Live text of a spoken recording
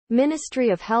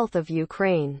Ministry of Health of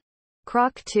Ukraine.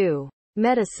 Krok 2.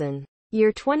 Medicine.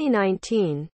 Year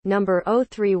 2019, number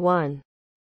 031.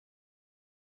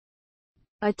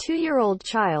 A 2-year-old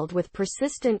child with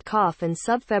persistent cough and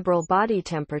subfebrile body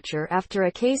temperature after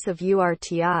a case of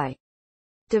URTI.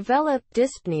 Developed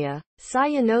dyspnea,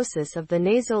 cyanosis of the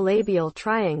nasolabial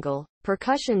triangle,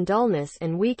 percussion dullness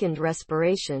and weakened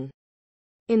respiration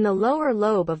in the lower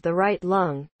lobe of the right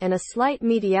lung, and a slight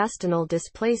mediastinal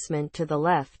displacement to the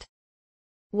left.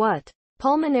 What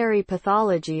pulmonary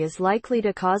pathology is likely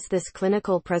to cause this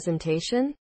clinical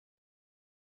presentation?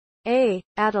 A.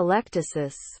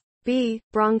 Atelectasis. B.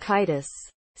 Bronchitis.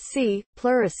 C.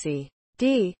 Pleurisy.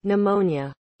 D.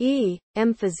 Pneumonia. E.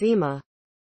 Emphysema.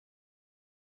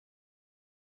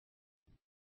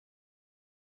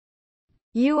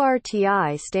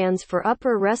 URTI stands for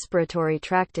upper respiratory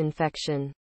tract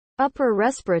infection. Upper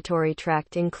respiratory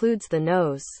tract includes the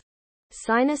nose,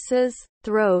 sinuses,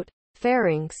 throat,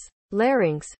 pharynx,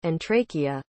 larynx, and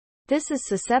trachea. This is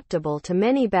susceptible to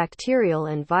many bacterial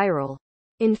and viral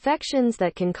infections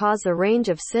that can cause a range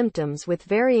of symptoms with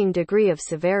varying degree of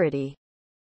severity.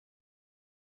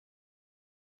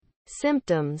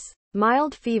 Symptoms: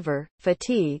 mild fever,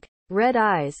 fatigue, red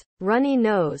eyes, runny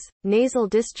nose, nasal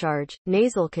discharge,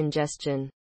 nasal congestion,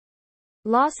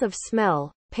 loss of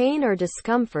smell, pain or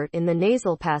discomfort in the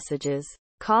nasal passages,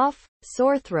 cough,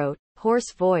 sore throat,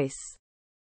 hoarse voice,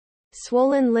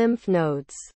 swollen lymph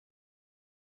nodes.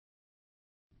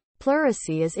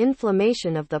 Pleurisy is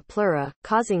inflammation of the pleura,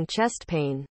 causing chest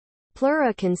pain.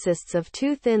 Pleura consists of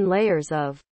two thin layers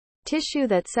of tissue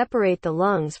that separate the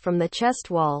lungs from the chest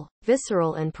wall,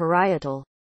 visceral and parietal.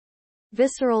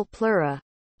 Visceral pleura.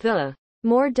 The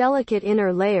more delicate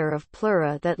inner layer of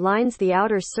pleura that lines the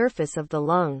outer surface of the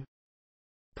lung.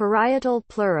 Parietal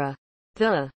pleura.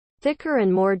 The thicker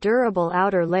and more durable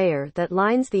outer layer that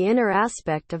lines the inner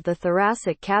aspect of the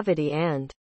thoracic cavity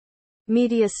and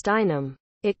mediastinum.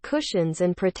 It cushions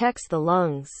and protects the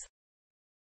lungs.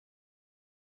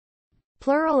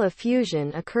 Pleural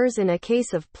effusion occurs in a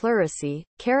case of pleurisy,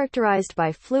 characterized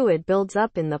by fluid builds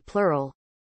up in the pleural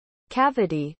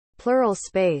cavity, pleural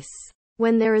space.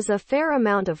 When there is a fair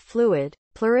amount of fluid,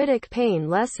 pleuritic pain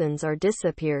lessens or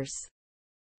disappears.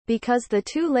 Because the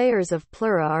two layers of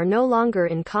pleura are no longer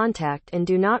in contact and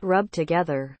do not rub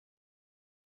together.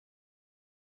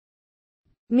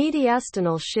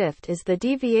 Mediastinal shift is the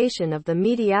deviation of the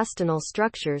mediastinal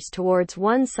structures towards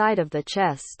one side of the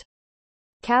chest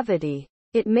cavity.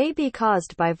 It may be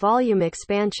caused by volume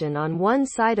expansion on one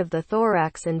side of the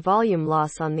thorax and volume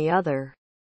loss on the other.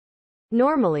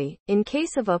 Normally, in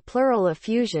case of a pleural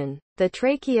effusion, the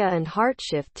trachea and heart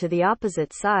shift to the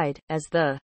opposite side, as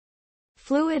the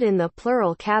fluid in the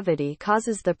pleural cavity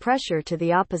causes the pressure to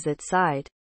the opposite side.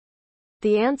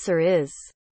 The answer is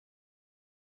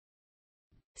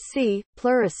C.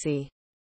 Pleurisy.